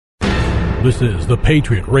This is the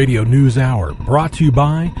Patriot Radio News Hour, brought to you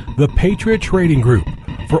by the Patriot Trading Group.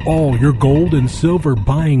 For all your gold and silver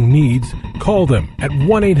buying needs, call them at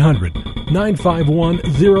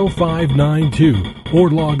 1-800-951-0592 or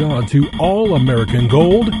log on to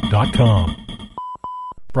allamericangold.com.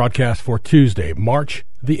 Broadcast for Tuesday, March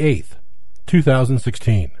the 8th,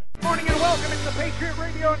 2016. Morning and welcome. It's the Patriot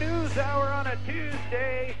Radio News Hour on a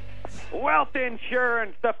Tuesday. Wealth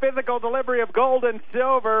insurance, the physical delivery of gold and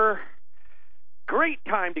silver. Great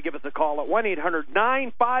time to give us a call at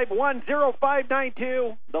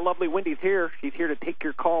 1-800-951-0592. The lovely Wendy's here. She's here to take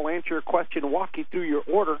your call, answer your question, walk you through your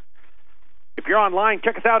order. If you're online,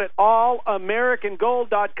 check us out at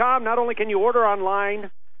allamericangold.com. Not only can you order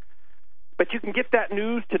online, but you can get that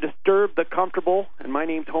news to disturb the comfortable. And my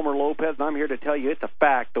name's Homer Lopez, and I'm here to tell you it's a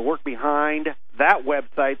fact. The work behind that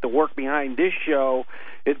website, the work behind this show,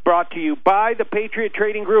 is brought to you by the Patriot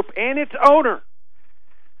Trading Group and its owner,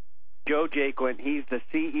 Joe Jaquin. He's the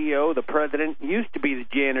CEO, the president, used to be the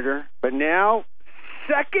janitor, but now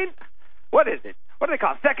second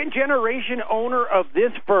generation owner of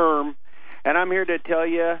this firm. And I'm here to tell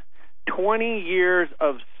you 20 years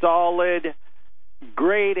of solid,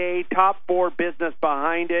 grade A, top 4 business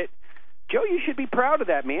behind it. Joe, you should be proud of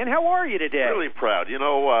that, man. How are you today? Really proud.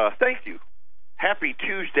 Thank you. Happy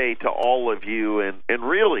Tuesday to all of you. And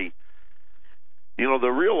really, the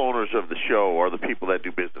real owners of the show are the people that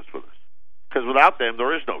do business with us. Because without them,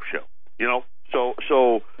 there is no show. So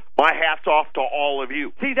my hat's off to all of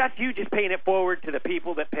you. See, that's you just paying it forward to the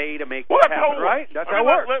people that pay to make it happen, right? That's how it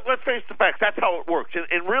works. Let's face the facts. That's how it works.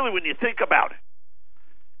 And really, when you think about it,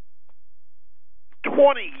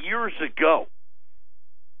 20 years ago,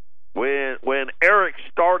 when Eric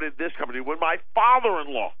started this company, when my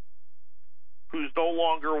father-in-law, who's no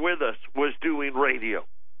longer with us, was doing radio,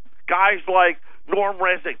 guys like Norm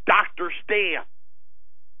Resnick, Dr. Stan,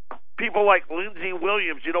 people like Lindsey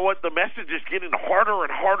Williams, you know what? The message is getting harder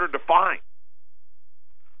and harder to find.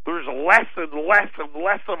 There's less and less and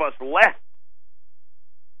less of us left.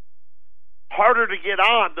 Harder to get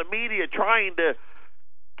on. The media trying to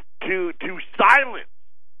silence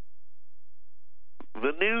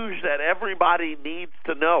the news that everybody needs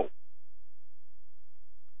to know.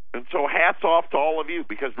 And so hats off to all of you,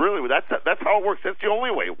 because really that's how it works. That's the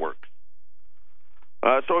only way it works.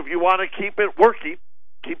 So if you want to keep it working,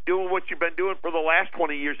 keep doing what you've been doing for the last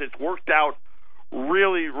 20 years. It's worked out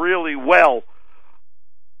really, really well.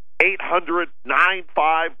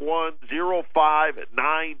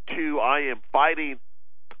 800-951-0592. I am fighting.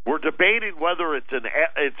 We're debating whether it's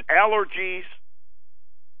allergies,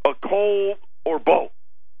 a cold, or both.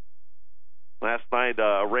 Last night,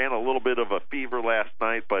 I ran a little bit of a fever last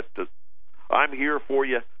night, but I'm here for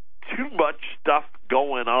you. Too much stuff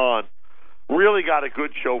going on. Really got a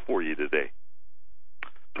good show for you today.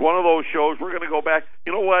 It's one of those shows we're going to go back.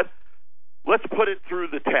 You know what? Let's put it through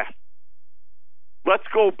the test. Let's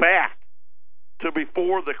go back to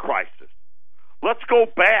before the crisis. Let's go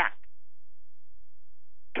back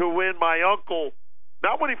to when my uncle,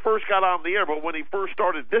 not when he first got on the air, but when he first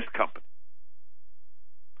started this company,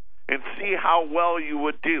 and see how well you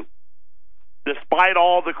would do. Despite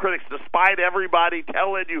all the critics, despite everybody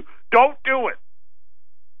telling you, don't do it.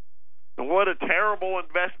 And what a terrible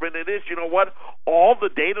investment it is. You know what? All the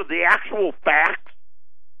data, the actual facts,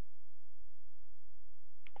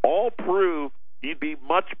 all prove you'd be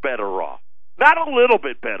much better off. Not a little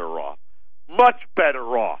bit better off. Much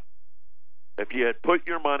better off if you had put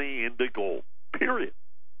your money into gold. Period.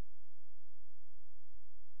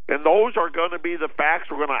 And those are going to be the facts.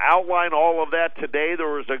 We're going to outline all of that today. There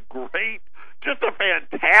was a just a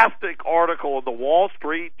fantastic article in the Wall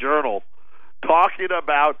Street Journal talking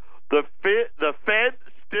about the Fed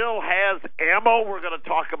still has ammo. We're going to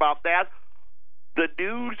talk about that. The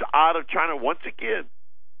news out of China, once again,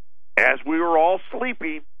 as we were all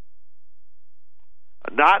sleeping,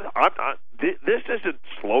 this isn't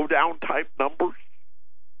slowdown type numbers.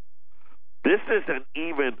 This isn't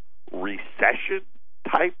even recession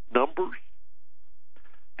type numbers.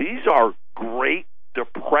 These are Great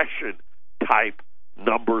Depression type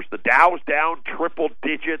numbers. The Dow's down triple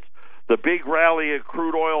digits. The big rally in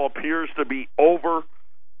crude oil appears to be over,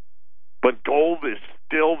 but gold is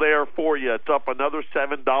still there for you. It's up another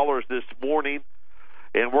 $7 this morning,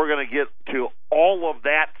 and we're going to get to all of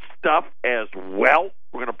that stuff as well.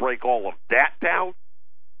 We're going to break all of that down.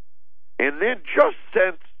 And then just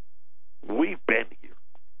since we've been here,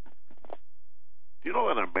 do you know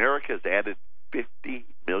that America has added 50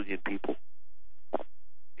 million people?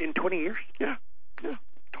 In 20 years? Yeah.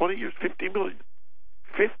 20 years, 50 million.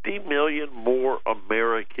 50 million more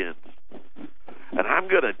Americans. And I'm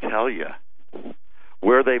going to tell you,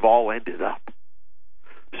 where they've all ended up.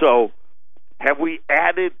 So, have we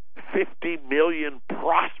added 50 million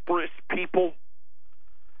prosperous people?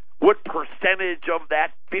 What percentage of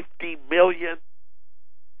that 50 million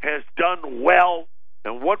has done well,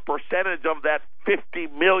 and what percentage of that 50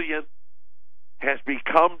 million has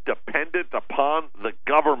become dependent upon the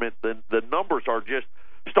government? The numbers are just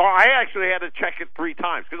I actually had to check it 3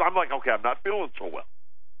 times because I'm like, okay, I'm not feeling so well.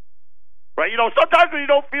 Right? Sometimes when you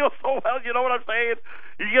don't feel so well, you know what I'm saying?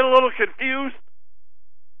 You get a little confused.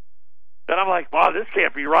 And I'm like, wow, this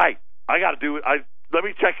can't be right. I got to do it. Let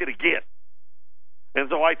me check it again. And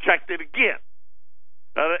so I checked it again.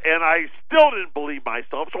 And I still didn't believe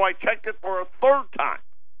myself, so I checked it for a 3rd time.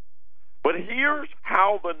 But here's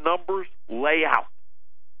how the numbers lay out.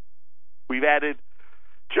 We've added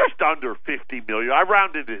just under 50 million. I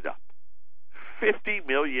rounded it up. 50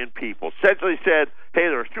 million people. Essentially said, hey,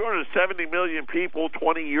 there's 270 million people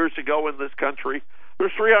 20 years ago in this country.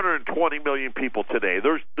 There's 320 million people today.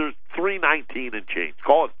 There's 319 and change.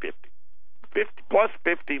 Call it 50. 50 plus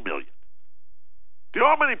 50 million. Do you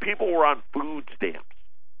know how many people were on food stamps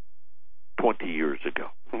 20 years ago?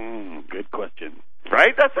 Good question.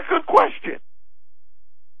 Right? That's a good question.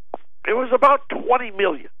 It was about 20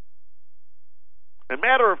 million. As a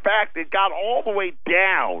matter of fact, it got all the way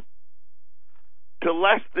down to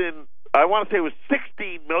less than, I want to say it was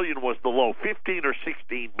 16 million was the low, 15 or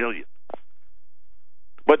 16 million.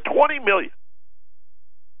 But 20 million.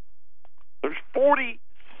 There's 46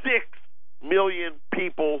 million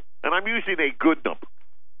people, and I'm using a good number.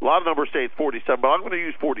 A lot of numbers say it's 47, but I'm going to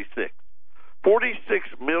use 46. 46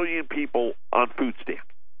 million people on food stamps.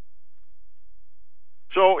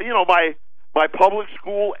 So, my public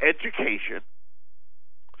school education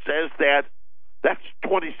says that's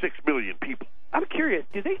 26 million people. I'm curious,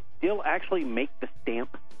 do they still actually make the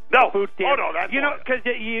stamp? No. The food stamp? Oh, no, that's because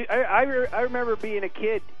I remember being a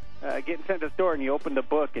kid getting sent to the store and you opened the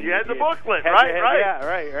book. And you had the booklet, right?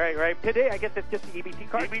 Right. Yeah, right. Today, I guess it's just the EBT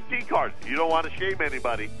card. EBT cards. You don't want to shame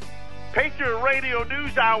anybody. Patriot Radio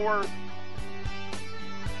News Hour.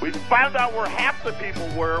 We found out where half the people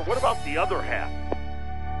were. What about the other half?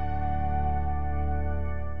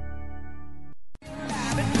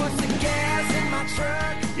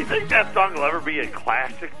 You think that song will ever be a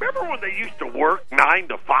classic? Remember when they used to work 9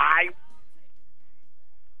 to 5?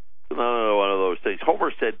 Another one of those things.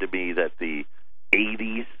 Homer said to me that the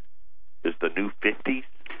 80s is the new 50s.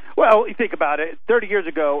 Well, you think about it. 30 years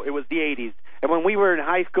ago, it was the 80s. And when we were in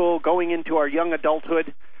high school, going into our young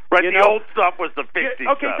adulthood... Right, the old stuff was the 50s.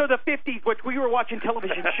 Okay, so the 50s, which we were watching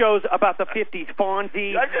television shows about the 50s,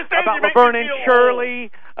 Fonzie, about Laverne and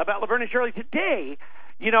Shirley. Today,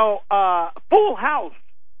 Full House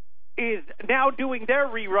is now doing their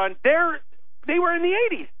rerun. They were in the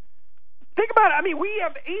 80s. Think about it. I mean, we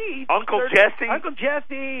have 80s. Uncle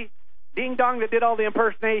Jesse, Ding Dong that did all the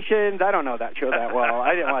impersonations. I don't know that show that well.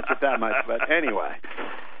 I didn't watch it that much, but anyway.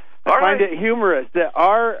 I find it humorous that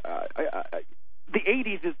the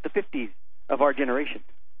 80s is the 50s of our generation.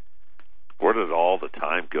 Where did all the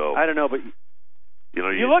time go? I don't know, but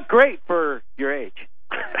you look great for your age.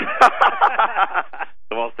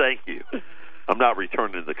 Well, thank you. I'm not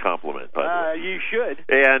returning the compliment, by the way. You should.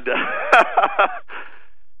 And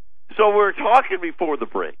so we're talking before the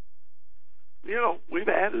break. We've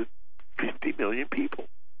added 50 million people.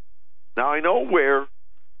 Now, I know where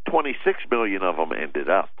 26 million of them ended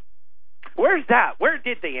up. Where's that? Where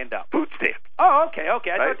did they end up? Food stamps. Oh, okay.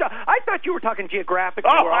 Right? I thought you were talking geographically.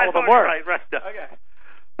 Oh, all of them were. Right. Okay.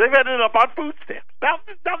 They've ended up on food stamps. Now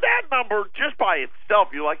that number, just by itself,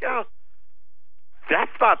 you're like,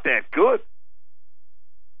 that's not that good.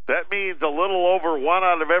 That means a little over 1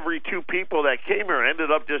 out of every 2 people that came here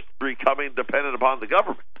ended up just becoming dependent upon the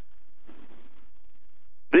government.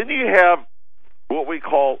 Then you have what we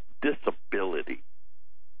call disability.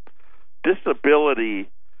 Disability,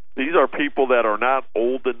 these are people that are not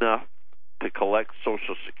old enough to collect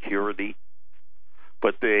Social Security,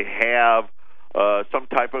 but they have some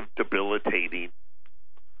type of debilitating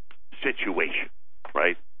situation,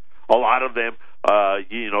 right? A lot of them,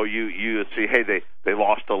 you see, hey, they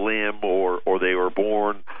lost a limb or they were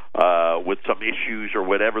born with some issues or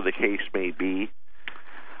whatever the case may be.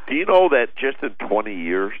 Do you know that just in 20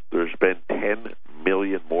 years, there's been 10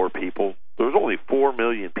 million more people? There's only 4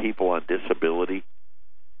 million people on disability.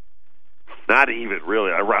 Not even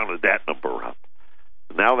really. I rounded that number up.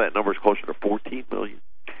 Now that number is closer to 14 million.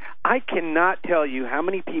 I cannot tell you how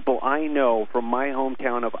many people I know from my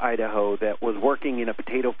hometown of Idaho that was working in a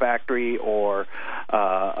potato factory or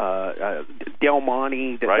Del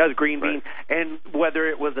Monte that does green bean, and whether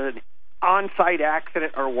it was an on-site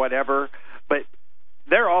accident or whatever, but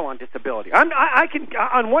They're all on disability. I can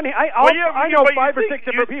on one hand. I know 5 or 6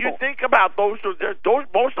 different people. You think about those.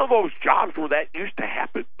 Most of those jobs where that used to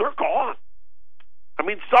happen, they're gone. I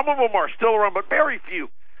mean, some of them are still around, but very few.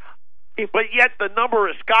 But yet the number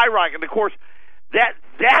is skyrocketing. Of course, that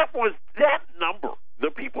number,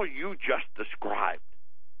 the people you just described.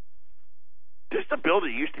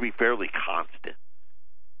 Disability used to be fairly constant.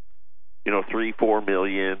 3-4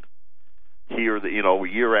 million here.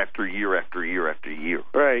 Year after year after year after year.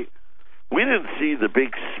 Right. We didn't see the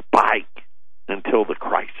big spike until the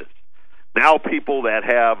crisis. Now people that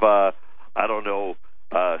have,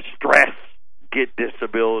 stress get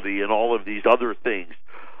disability and all of these other things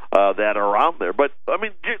that are out there. But, I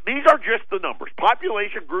mean, these are just the numbers.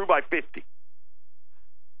 Population grew by 50.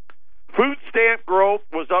 Food stamp growth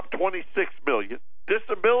was up 26 million.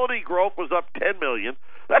 Disability growth was up 10 million.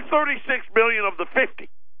 That's 36 million of the 50.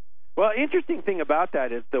 Well, interesting thing about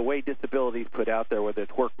that is the way disability is put out there, whether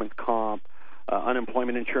it's workman's comp,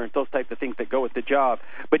 unemployment insurance, those types of things that go with the job.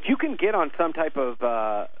 But you can get on some type of...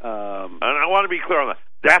 and I want to be clear on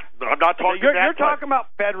that. I'm not talking You're talking about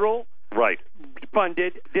federal... Right.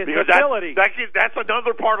 Funded disability. That's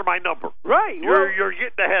another part of my number. Right. You're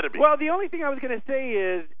getting ahead of me. Well, the only thing I was going to say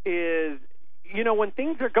is when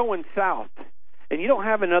things are going south and you don't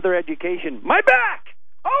have another education, my back!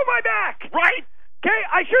 Oh, my back! Right. Okay,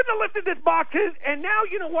 I shouldn't have lifted this boxes, and now,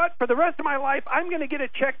 you know what? For the rest of my life, I'm going to get a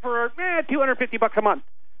check for $250 a month.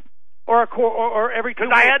 Or every 2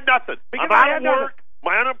 weeks. Because I had nothing. Because I'm out of work.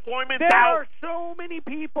 My unemployment's out. There are so many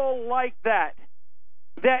people like that.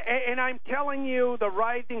 And I'm telling you, the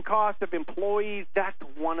rising cost of employees, that's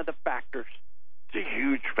one of the factors. It's a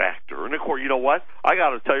huge factor. And, of course, you know what? I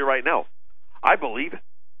got to tell you right now, I believe it.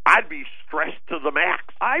 I'd be stressed to the max.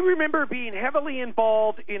 I remember being heavily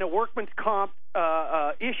involved in a workman's comp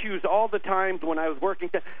issues all the times when I was working.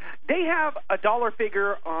 They have a dollar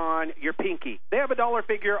figure on your pinky. They have a dollar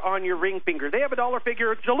figure on your ring finger. They have a dollar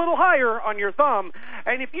figure it's a little higher on your thumb.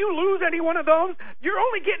 And if you lose any one of those, you're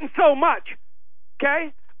only getting so much.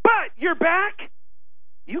 Okay? But your back,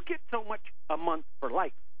 you get so much a month for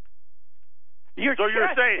life. You're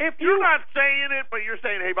saying, if you're not saying it, but you're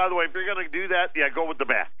saying, hey, by the way, if you're going to do that, go with the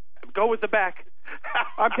back. Go with the back.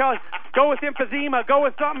 I'm telling you, go with emphysema. Go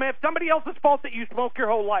with something. It's somebody else's fault that you smoke your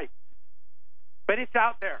whole life. But it's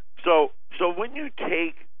out there. So when you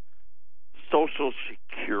take Social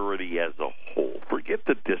Security as a whole, forget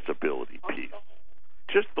the disability piece,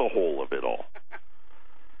 just the whole of it all.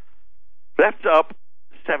 That's up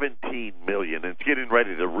 17 million, and it's getting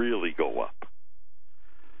ready to really go up.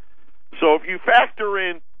 So if you factor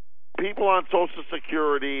in people on Social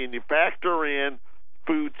Security and you factor in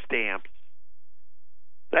food stamps,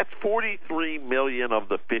 that's 43 million of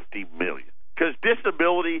the 50 million. Because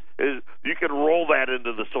disability is, you can roll that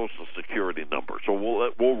into the Social Security number. So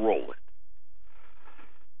we'll roll it.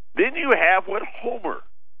 Then you have what Homer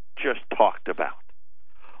just talked about: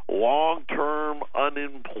 long-term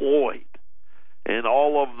unemployed, and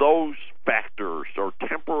all of those factors are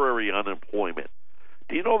temporary unemployment.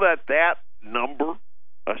 Do you know that number,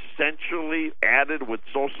 essentially added with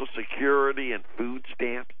Social Security and food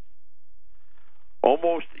stamps,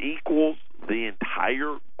 almost equals the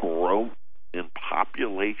entire growth in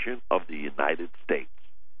population of the United States?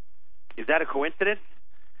 Is that a coincidence?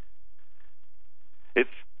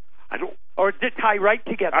 Or did it tie right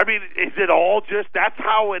together? I mean, is it all just, that's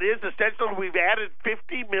how it is? Essentially, we've added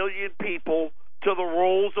 50 million people to the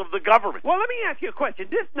rolls of the government. Well, let me ask you a question.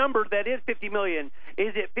 This number that is 50 million,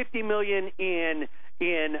 is it 50 million in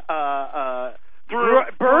through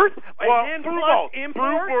birth? Well, and through plus both.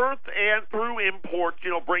 import? Through birth and through imports,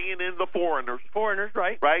 bringing in the foreigners. Foreigners,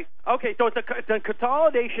 right? Right. Okay, so it's a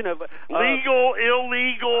consolidation of... legal,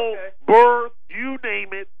 illegal, okay. Birth, you name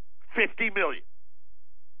it, 50 million.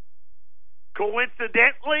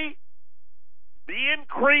 Coincidentally, the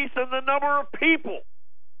increase in the number of people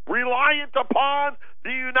reliant upon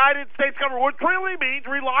the United States government, which really means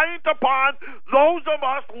reliant upon those of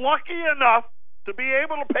us lucky enough to be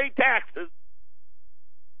able to pay taxes,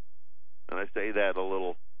 and I say that a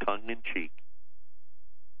little tongue-in-cheek,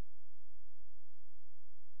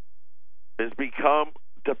 has become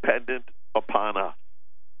dependent upon us.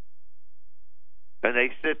 And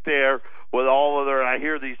they sit there with all of their, I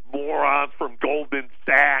hear these morons from Goldman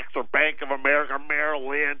Sachs or Bank of America, Merrill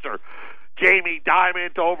Lynch, or Jamie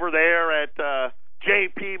Dimon over there at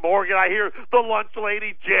J.P. Morgan. I hear the lunch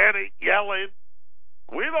lady, Janet Yellen.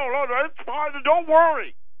 We don't know. It's fine. Don't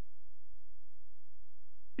worry.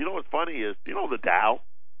 You know what's funny is, the Dow?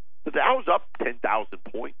 The Dow's up 10,000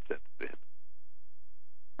 points since then.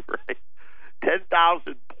 Right?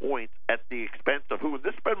 10,000 points at the expense of who? And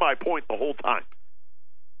this has been my point the whole time.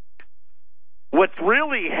 what's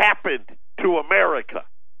really happened to America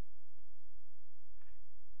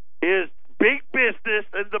is big business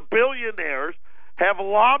and the billionaires have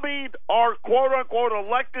lobbied our quote-unquote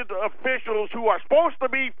elected officials who are supposed to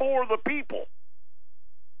be for the people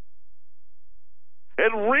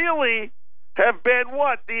and really have been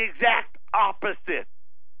what? The exact opposite.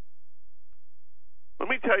 Let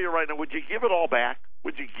me tell you right now, would you give it all back?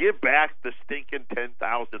 Would you give back the stinking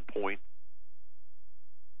 10,000 points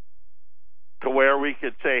to where we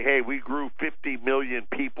could say, hey, we grew 50 million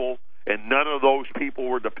people and none of those people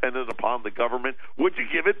were dependent upon the government? Would you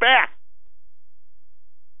give it back?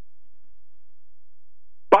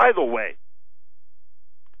 By the way,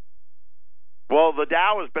 well, the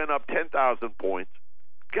Dow has been up 10,000 points.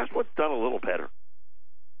 Guess what's done a little better?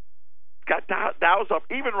 Got Dow's up.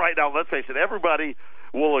 Even right now, let's face it, everybody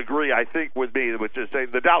will agree, I think, with me, which is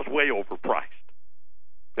saying the Dow's way overpriced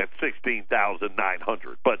at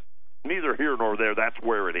 16,900. But neither here nor there, that's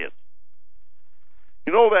where it is.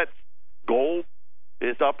 You know that gold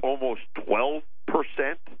is up almost 12%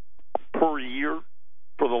 per year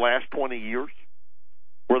for the last 20 years,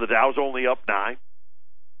 where the Dow's only up 9%.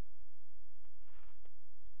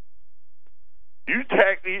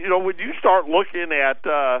 When you start looking at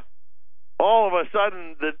all of a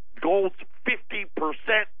sudden the gold's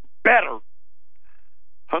 50% better,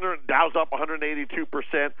 Dow's up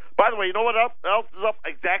 182%. By the way, you know what else is up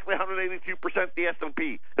exactly 182%? The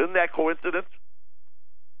S&P. Isn't that coincidence?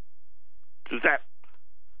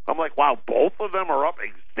 I'm like, wow, both of them are up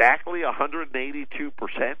exactly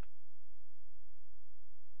 182%.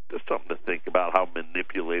 Just something to think about how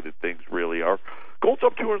manipulated things really are. Gold's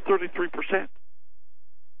up 233%.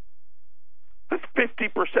 That's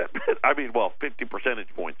 50%. 50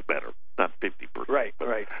 percentage points better, not 50%. Right.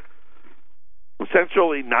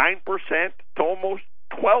 Essentially 9% to almost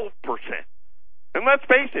 12%. And let's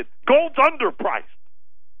face it, gold's underpriced.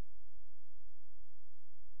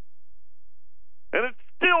 And it's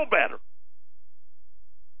still better.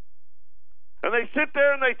 And they sit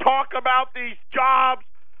there and they talk about these jobs,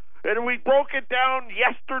 and we broke it down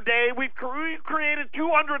yesterday. We created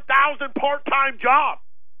 200,000 part-time jobs.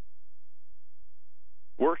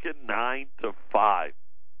 Working 9 to 5.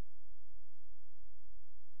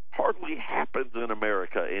 Hardly happens in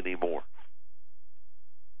America anymore.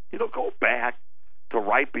 Go back to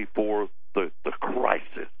right before the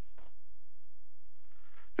crisis.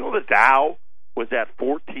 The Dow was at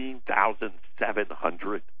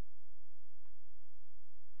 14,700.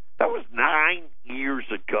 That was 9 years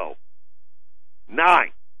ago.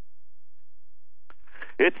 9.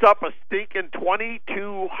 It's up a stinking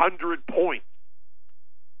 2,200 points.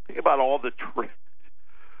 Think about all the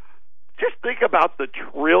just think about the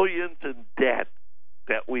trillions in debt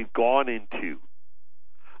that we've gone into.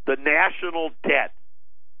 The national debt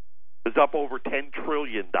is up over $10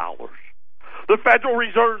 trillion. The Federal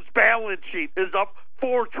Reserve's balance sheet is up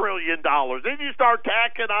 $4 trillion. Then you start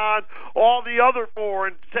tacking on all the other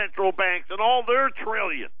foreign central banks and all their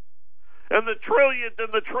trillions. And the trillions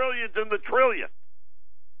and the trillions and the trillions.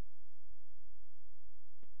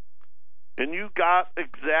 And you got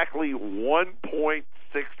exactly 1.6%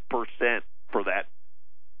 for that.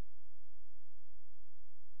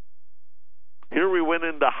 Here we went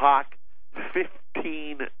into hawk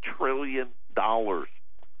 $15 trillion.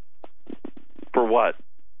 For what?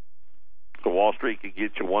 So Wall Street could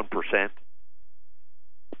get you 1%.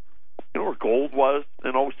 You know where gold was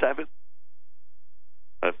in 2007?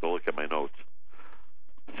 I have to look at my notes.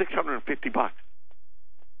 $650.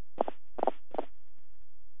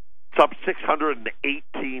 It's up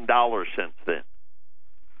 $618 since then,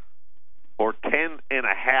 or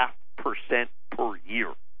 10.5% per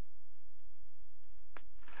year.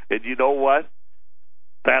 And you know what?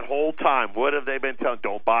 That whole time, what have they been telling?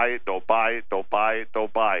 Don't buy it, don't buy it, don't buy it,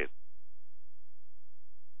 don't buy it.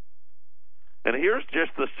 And here's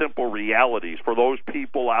just the simple realities for those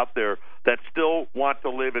people out there that still want to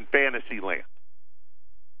live in fantasy land.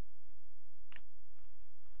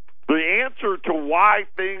 The answer to why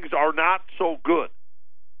things are not so good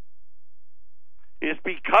is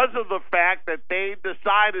because of the fact that they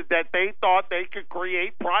decided that they thought they could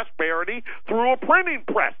create prosperity through a printing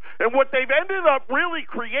press. And what they've ended up really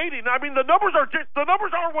creating, the numbers are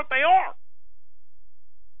what they are.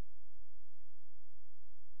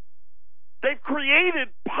 They've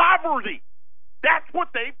created poverty. That's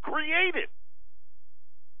what they've created.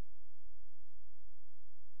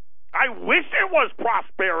 I wish it was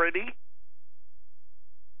prosperity.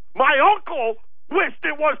 My uncle wished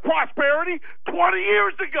it was prosperity 20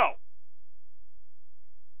 years ago.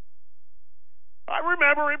 I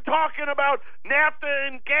remember him talking about NAFTA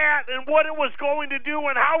and GATT and what it was going to do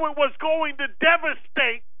and how it was going to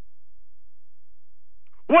devastate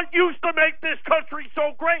what used to make this country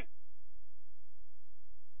so great.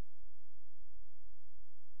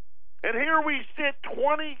 And here we sit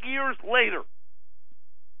 20 years later.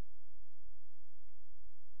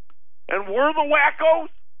 And we're the wackos?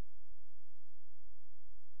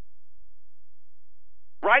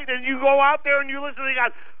 Right? And you go out there and you listen, they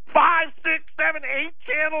got 5, 6, 7, 8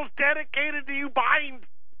 channels dedicated to you buying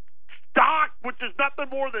stock, which is nothing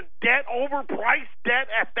more than debt, overpriced debt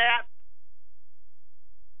at that.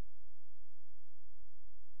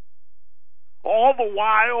 All the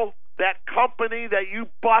while, that company that you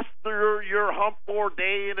bust through your hump for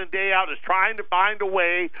day in and day out is trying to find a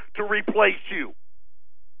way to replace you.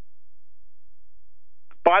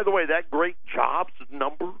 By the way, that great jobs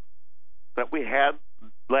number that we had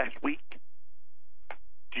last week,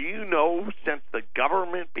 do you know since the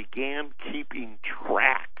government began keeping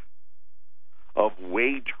track of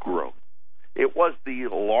wage growth, it was the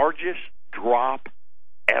largest drop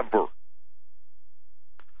ever?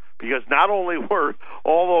 Because not only were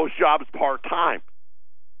all those jobs part-time,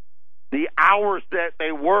 the hours that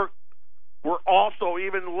they worked were also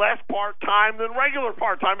even less part-time than regular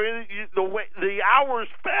part-time. I mean, the hours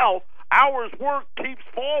fell. Hours worked keeps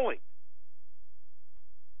falling.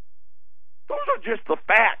 Those are just the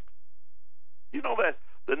facts. You know that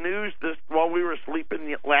the news while we were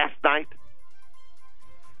sleeping last night,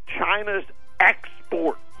 China's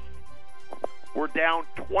exports were down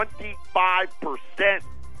 25%.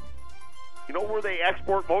 You know where they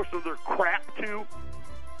export most of their crap to?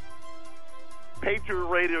 Patriot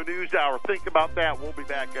Radio News Hour. Think about that. We'll be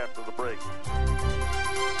back after the break.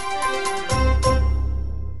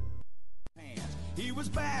 He was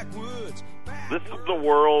backwoods. This is the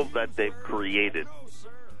world that they've created.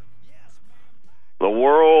 The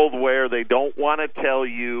world where they don't want to tell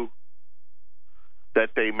you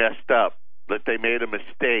that they messed up, that they made a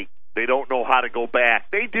mistake. They don't know how to go back.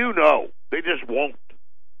 They do know. They just won't.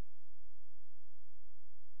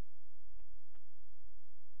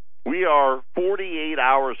 We are 48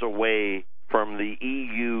 hours away from the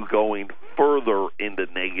EU going further into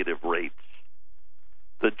negative rates.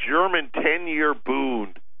 The German 10-year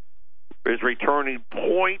Bund is returning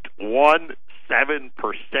 0.17%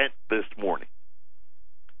 this morning.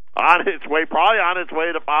 Probably on its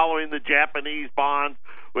way to following the Japanese bonds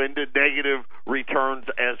into negative returns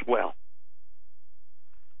as well.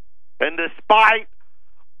 And despite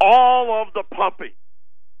all of the pumping,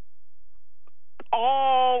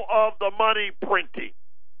 all of the money printing,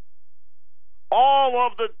 all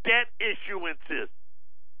of the debt issuances,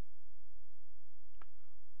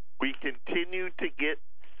 we continue to get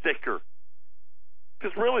sicker.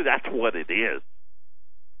 Because really that's what it is.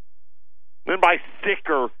 And by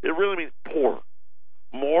sicker, it really means poorer.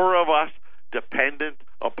 More of us dependent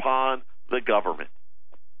upon the government.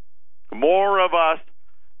 More of us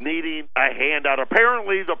needing a handout.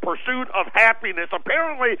 Apparently the pursuit of happiness,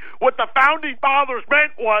 apparently what the Founding Fathers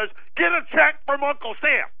meant was get a check from Uncle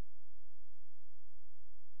Sam.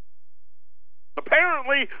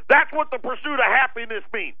 Apparently that's what the pursuit of happiness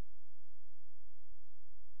means.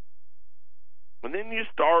 And then you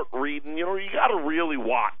start reading, you got to really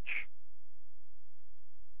watch.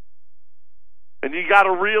 And you got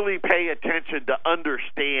to really pay attention to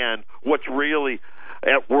understand what's really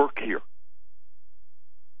at work here.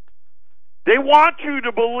 They want you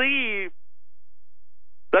to believe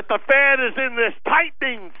that the Fed is in this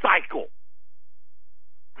tightening cycle.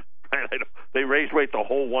 They raised rates a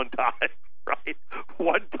whole one time, right?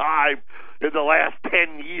 One time in the last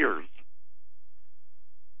 10 years.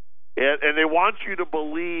 And they want you to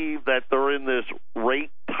believe that they're in this rate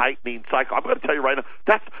tightening cycle. I'm going to tell you right now,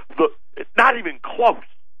 it's not even close.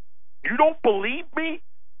 You don't believe me?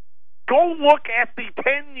 Go look at the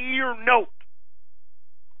 10-year note.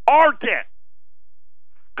 Our debt.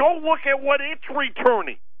 Go look at what it's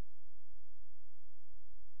returning.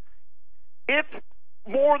 It's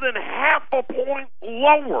more than half a point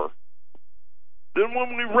lower than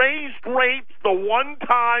when we raised rates the one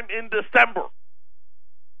time in December.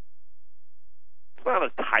 It's not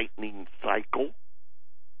a tightening cycle.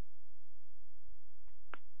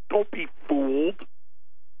 Don't be fooled.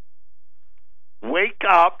 Wake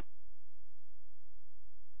up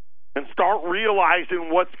and start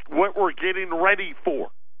realizing what we're getting ready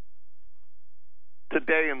for.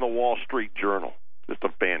 Today in the Wall Street Journal. This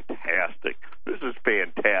is fantastic. This is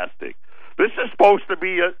fantastic. This is supposed to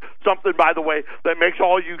be something, by the way, that makes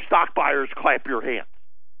all you stock buyers clap your hands.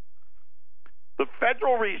 The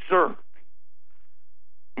Federal Reserve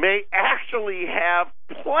may actually have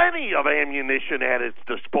plenty of ammunition at its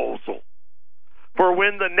disposal for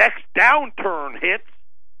when the next downturn hits.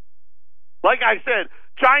 Like I said,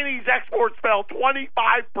 Chinese exports fell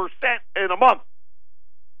 25% in a month.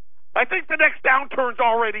 I think the next downturn's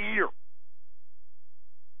already here.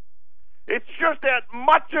 It's just that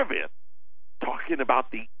much of it, talking about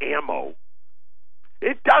the ammo,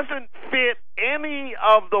 it doesn't fit any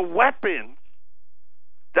of the weapons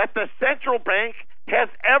that the central bank has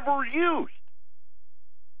ever used.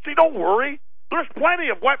 See, don't worry. There's plenty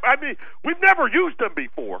of weapons. I mean, we've never used them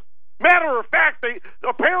before. Matter of fact,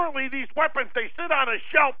 apparently these weapons, they sit on a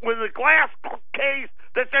shelf with a glass case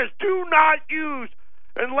that says do not use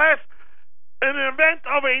unless in an event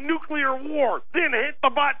of a nuclear war. Then hit the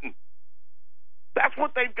button. That's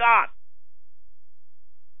what they've got.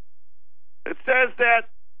 It says that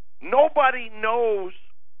nobody knows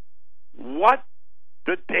what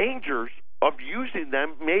the dangers of using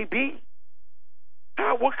them may be.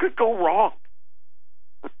 What could go wrong?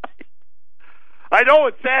 I know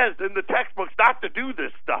it says in the textbooks not to do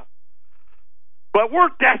this stuff, but we're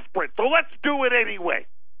desperate, so let's do it anyway.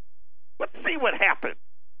 Let's see what happens.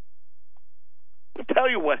 I'll tell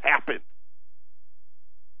you what happened.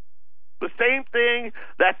 The same thing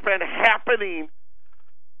that's been happening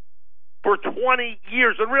for 20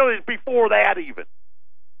 years, and really before that even.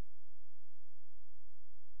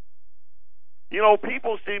 You know,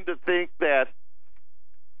 people seem to think that,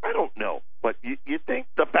 I don't know, but you think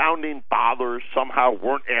the founding fathers somehow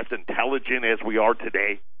weren't as intelligent as we are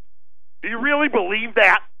today? Do you really believe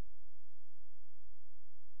that?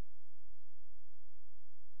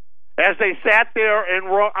 As they sat there and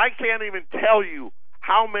wrote, I can't even tell you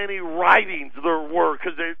how many writings there were,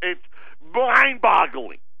 because it's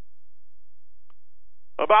mind-boggling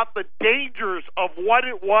about the dangers of what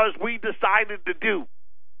it was we decided to do.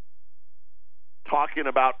 Talking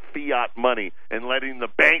about fiat money and letting the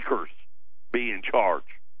bankers be in charge.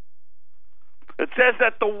 It says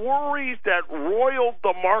that the worries that roiled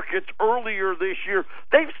the markets earlier this year,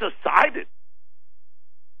 they've subsided.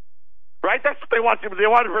 Right? That's what they want. They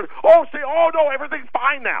want to say, oh, no, everything's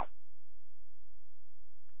fine now.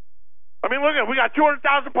 I mean, look at it. We got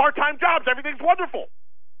 200,000 part-time jobs. Everything's wonderful.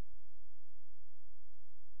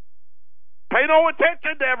 Pay no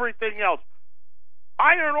attention to everything else.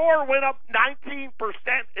 Iron ore went up 19%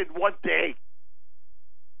 in one day.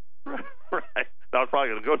 Right. Now it's probably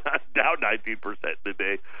going to go down 19% in a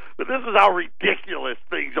day. But this is how ridiculous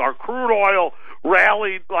things are. Crude oil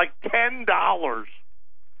rallied like $10.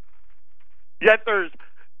 Yet there's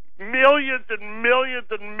millions and millions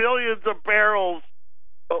and millions of barrels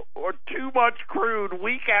or too much crude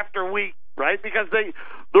week after week, right? Because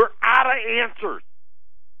they're out of answers.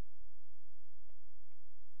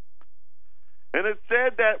 And it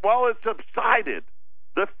said that while it subsided,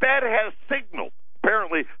 the Fed has signaled.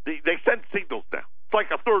 Apparently, they send signals now. It's like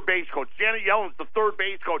a third base coach. Janet Yellen's the third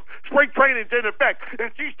base coach. Spring training's in effect.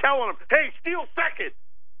 And she's telling them, hey, steal second.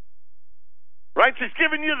 Right? She's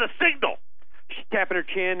giving you the signal. She's tapping her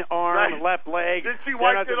chin, arm, right. Left leg. Then she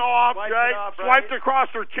wiped it off, right? Swiped across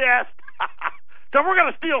her chest. So we're going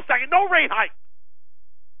to steal second. No rate hike.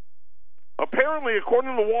 Apparently,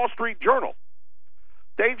 according to the Wall Street Journal,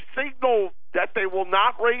 they've signaled that they will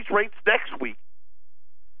not raise rates next week.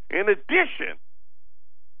 In addition,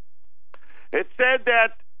 it said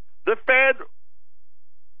that the Fed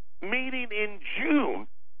meeting in June,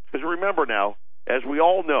 because remember now, as we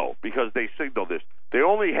all know, because they signaled this, they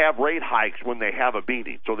only have rate hikes when they have a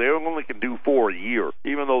meeting, so they only can do 4 a year,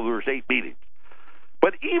 even though there's 8 meetings.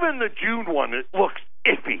 But even the June one, it looks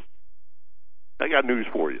iffy. I got news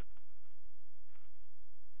for you.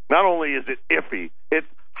 Not only is it iffy, it's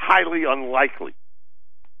highly unlikely.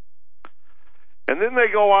 And then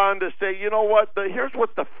they go on to say, you know what, here's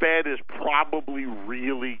what the Fed is probably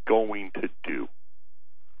really going to do.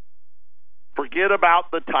 Forget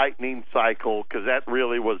about the tightening cycle, because that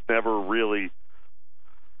really was never really,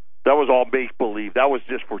 that was all make-believe. That was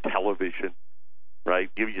just for television, right?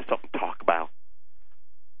 Give you something to talk about.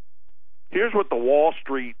 Here's what the Wall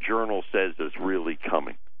Street Journal says is really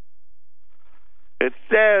coming. It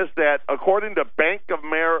says that according to Bank of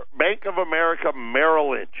America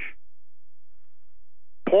Merrill Lynch,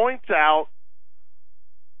 points out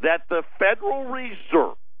that the Federal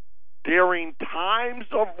Reserve during times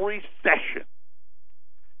of recession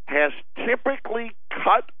has typically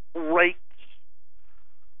cut rates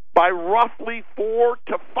by roughly 4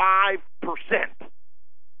 to 5%.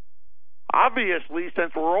 Obviously,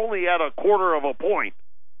 since we're only at a quarter of a point,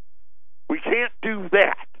 we can't do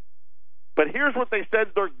that. But here's what they said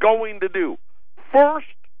they're going to do. First,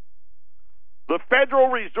 The Federal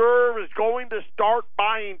Reserve is going to start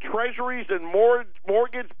buying treasuries and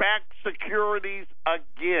mortgage-backed securities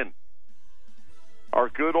again. Our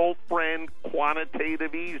good old friend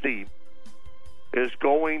Quantitative Easy is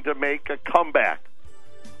going to make a comeback,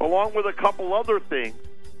 along with a couple other things.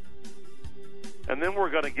 And then we're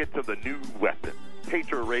going to get to the new weapon.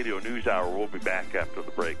 Patriot Radio News Hour. We'll be back after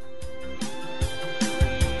the break.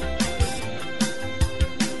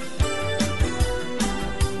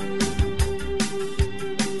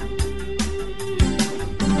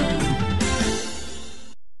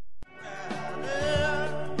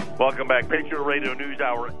 Welcome back. Patriot Radio News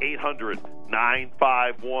Hour,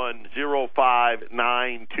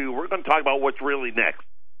 800-951-0592. We're going to talk about what's really next.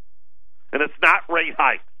 And it's not rate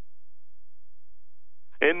hikes.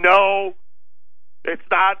 And no, it's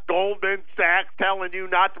not Goldman Sachs telling you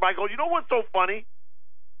not to buy gold. You know what's so funny?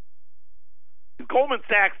 Goldman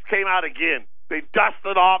Sachs came out again. They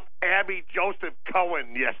dusted off Abby Joseph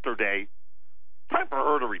Cohen yesterday. Time for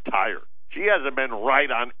her to retire. She hasn't been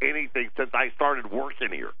right on anything since I started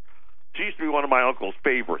working here. She used to be one of my uncle's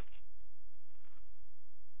favorites.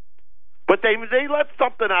 But they let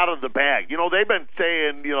something out of the bag. You know, they've been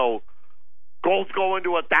saying, you know, gold's going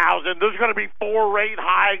to 1,000. There's going to be 4 rate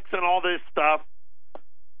hikes and all this stuff.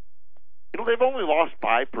 You know, they've only lost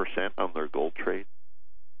 5% on their gold trade.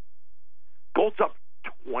 Gold's up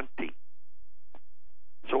 20.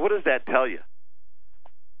 So what does that tell you?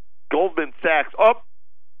 Goldman Sachs,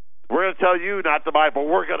 we're going to tell you not to buy, but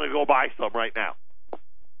we're going to go buy some right now.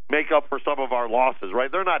 Make up for some of our losses,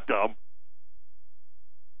 right? They're not dumb.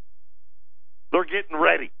 They're getting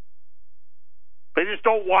ready. They just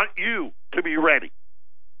don't want you to be ready.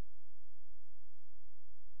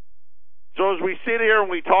 So as we sit here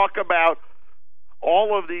and we talk about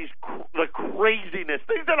all of these, the craziness,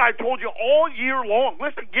 things that I told you all year long,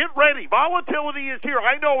 listen, get ready. Volatility is here.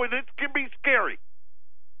 I know it can be scary.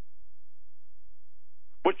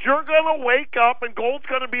 But you're going to wake up and gold's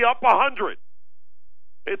going to be up 100.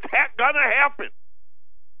 It's going to happen.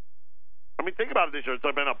 I mean, think about it this year. It's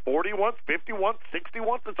been up 40 once, 50 once, 60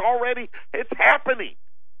 once. It's happening.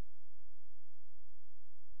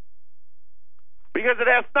 Because it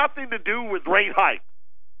has nothing to do with rate hikes.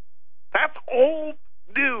 That's old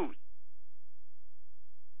news.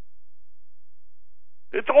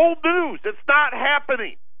 It's old news. It's not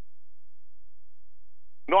happening.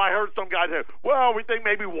 No, I heard some guy say, well, we think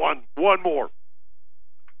maybe one more.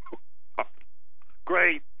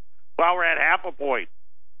 Great. Well, we're at half a point.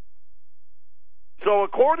 So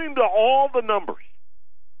according to all the numbers,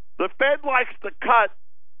 the Fed likes to cut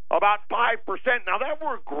about 5%. Now, that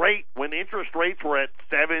were great when interest rates were at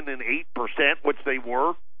 7 and 8%, which they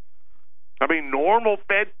were. I mean, normal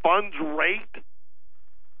Fed funds rate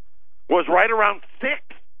was right around 6.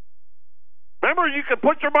 Remember, you could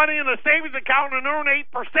put your money in a savings account and earn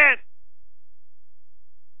 8%.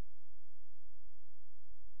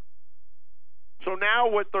 So now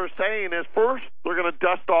what they're saying is, first, they're going to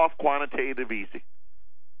dust off quantitative easy.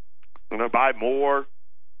 We're going to buy more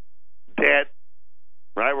debt,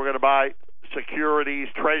 right? We're going to buy securities,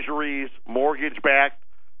 treasuries, mortgage-backed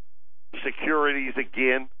securities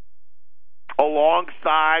again,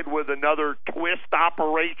 alongside with another twist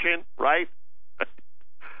operation, right?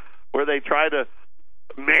 Where they try to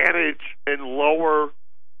manage and lower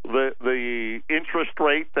the interest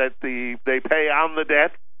rate that they pay on the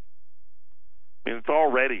debt. I mean, it's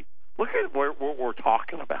already, look at what we're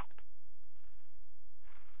talking about.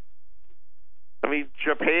 I mean,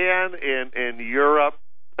 Japan and Europe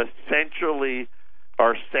essentially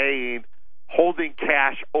are saying holding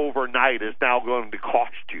cash overnight is now going to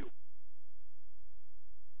cost you.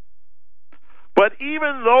 But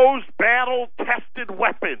even those battle-tested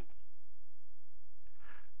weapons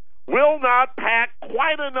will not pack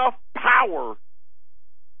quite enough power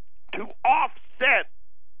to offset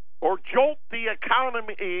or jolt the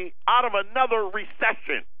economy out of another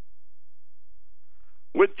recession.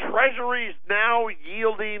 With treasuries now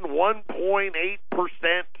yielding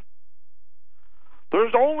 1.8%,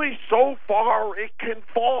 there's only so far it can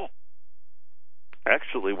fall.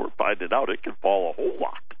 Actually, we're finding out it can fall a whole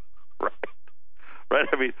lot. Right?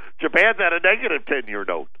 I mean, Japan's at a negative 10-year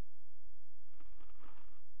note.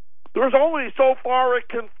 There's only so far it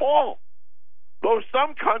can fall. Though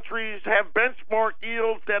some countries have benchmark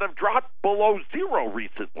yields that have dropped below 0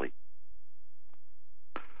 recently.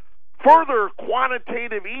 Further,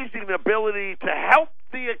 quantitative easing ability to help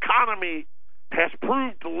the economy has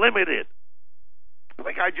proved limited. I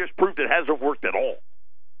think I just proved it hasn't worked at all.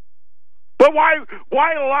 But why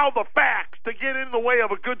allow the facts to get in the way of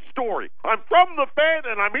a good story? I'm from the Fed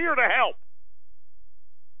and I'm here to help.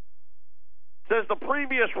 says the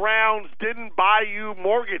previous rounds didn't buy you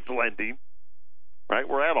mortgage lending, right?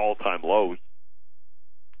 We're at all-time lows.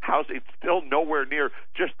 Housing's still nowhere near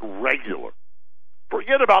just regular.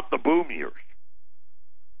 Forget about the boom years.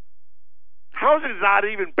 Housing's not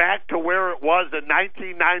even back to where it was in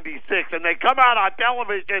 1996, and they come out on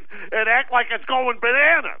television and act like it's going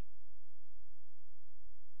bananas.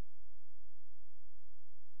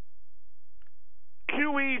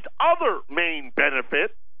 QE's other main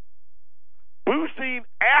benefit, boosting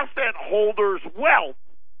asset holders' wealth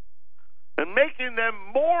and making them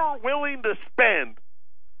more willing to spend,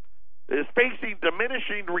 is facing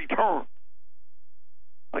diminishing returns.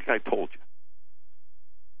 Like I told you,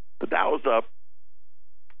 the Dow is up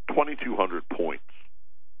 2,200 points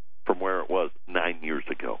from where it was 9 years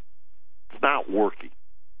ago. It's not working.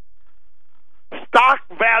 Stock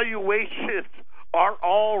valuations are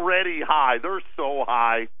already high. They're so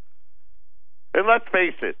high. And let's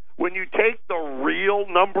face it, when you take the real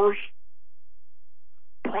numbers,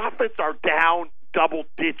 profits are down double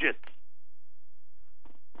digits.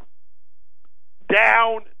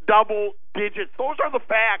 Down double digits. Those are the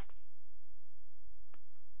facts.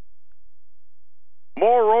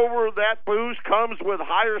 Moreover, that boost comes with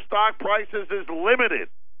higher stock prices is limited,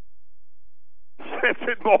 since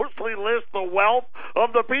it mostly lists the wealth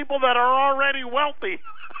of the people that are already wealthy.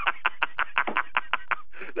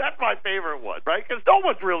 That's my favorite one, right? Because no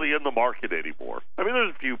one's really in the market anymore. I mean,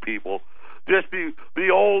 there's a few people, just the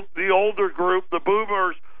older group, the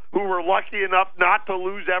boomers who were lucky enough not to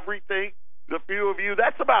lose everything. The few of you,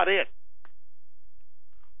 that's about it.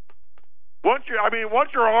 Once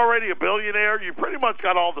you're already a billionaire, you pretty much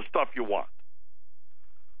got all the stuff you want.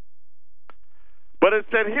 But it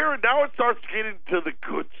said here, now it starts getting to the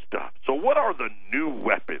good stuff. So what are the new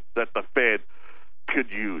weapons that the Fed could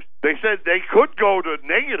use? They said they could go to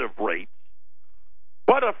negative rates,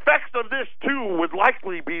 but effects of this too would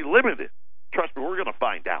likely be limited. Trust me, we're going to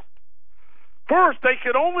find out. First, they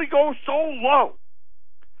could only go so low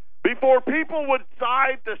before people would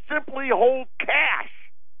decide to simply hold cash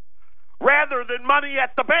rather than money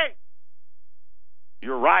at the bank.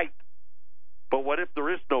 You're right. But what if there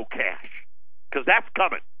is no cash? Because that's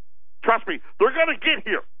coming. Trust me, they're going to get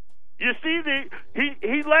here. You see,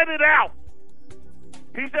 he let it out.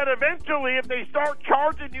 He said eventually if they start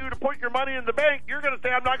charging you to put your money in the bank, you're going to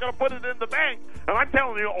say, I'm not going to put it in the bank. And I'm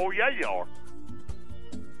telling you, oh, yeah, you are.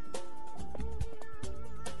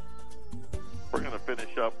 We're going to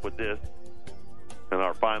finish up with this in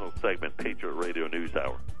our final segment, Patriot Radio News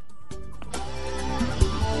Hour.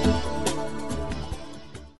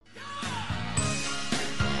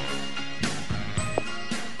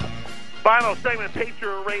 Final segment,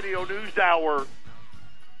 Patriot Radio News Hour.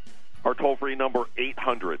 Our toll-free number,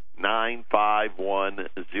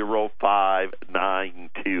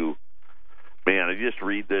 800-951-0592. Man, I just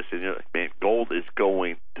read this, and man, gold is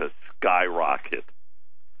going to skyrocket.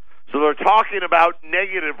 So they're talking about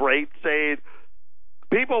negative rates, saying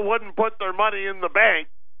people wouldn't put their money in the bank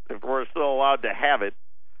if we're still allowed to have it.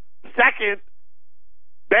 Second,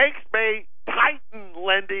 banks may tighten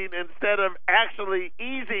lending instead of actually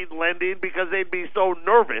easing lending because they'd be so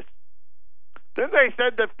nervous. Then they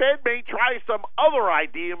said the Fed may try some other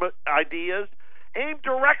ideas aimed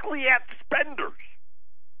directly at spenders.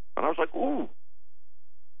 And I was like, ooh,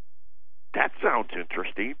 that sounds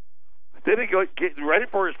interesting. Then he get ready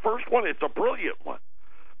for his first one. It's a brilliant one.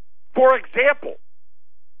 For example,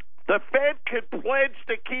 the Fed could pledge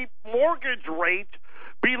to keep mortgage rates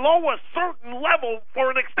below a certain level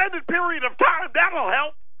for an extended period of time. That'll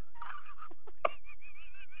help.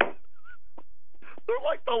 They're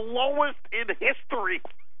like the lowest in history.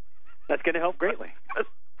 That's going to help greatly.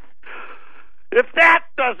 If that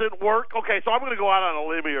doesn't work, okay, so I'm going to go out on a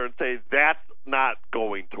limb here and say that's not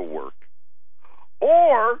going to work.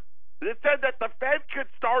 Or it said that the Fed could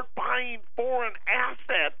start buying foreign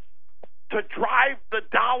assets to drive the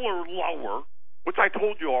dollar lower, which I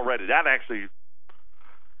told you already. That actually,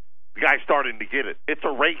 the guy's starting to get it. It's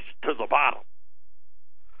a race to the bottom.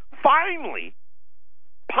 Finally,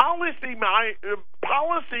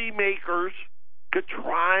 policymakers could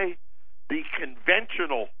try the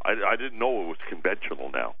conventional, I didn't know it was conventional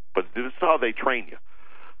now, but this is how they train you.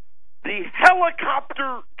 The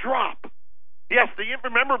helicopter drop. Yes,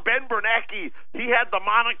 remember Ben Bernanke, he had the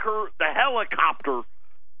moniker, the helicopter,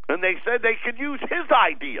 and they said they could use his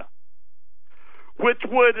idea, which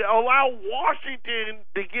would allow Washington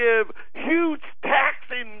to give huge tax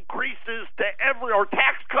increases to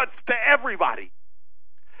tax cuts to everybody.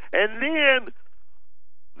 And then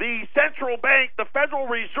the central bank, the Federal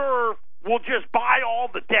Reserve, will just buy all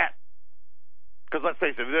the debt. Because let's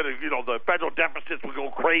face it, the federal deficits will go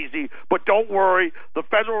crazy, but don't worry, the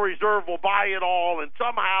Federal Reserve will buy it all, and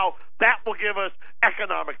somehow that will give us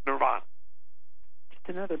economic nirvana. Just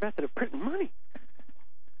another method of printing money.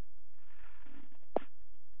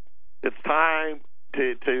 It's time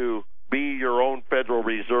to be your own Federal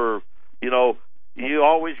Reserve. You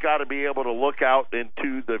always got to be able to look out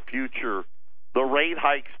into the future. The rate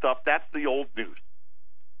hike stuff, that's the old news.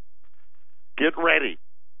 Get ready.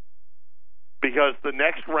 Because the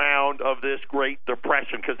next round of this Great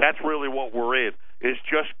Depression, because that's really what we're in, is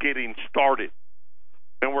just getting started.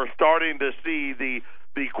 And we're starting to see the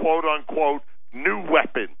quote-unquote new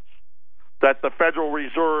weapons that the Federal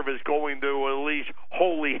Reserve is going to unleash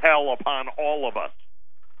holy hell upon all of us.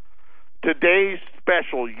 Today's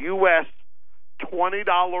special U.S.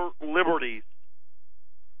 $20 Liberties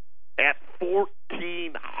at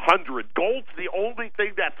 $1,400. Gold's the only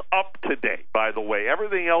thing that's up today, by the way.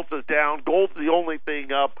 Everything else is down. Gold's the only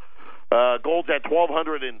thing up. Gold's at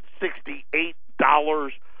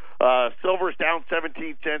 $1,268. Silver's down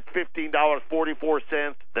 17 cents,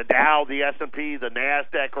 $15.44. The Dow, the S&P, the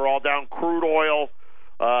NASDAQ are all down. Crude oil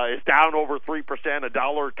is down over 3%,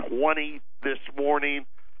 $1.20 this morning.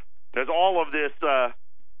 There's all of this, what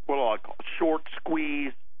do I call it, short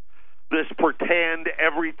squeeze, this pretend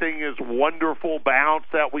everything is wonderful bounce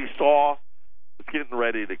that we saw. It's getting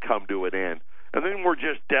ready to come to an end. And then we're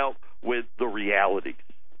just dealt with the realities,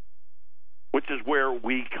 which is where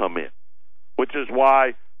we come in, which is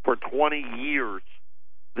why for 20 years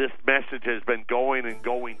this message has been going and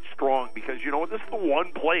going strong, because this is the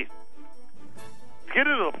one place. It's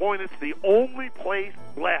getting to the point it's the only place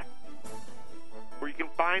left where you can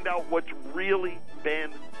find out what's really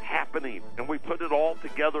been happening. And we put it all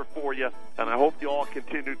together for you, and I hope you all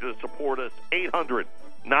continue to support us.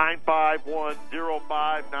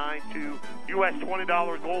 800-951-0592. U.S.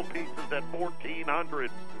 $20 gold pieces at $1,400.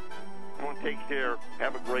 Everyone take care.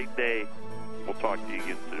 Have a great day. We'll talk to you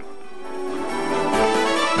again soon.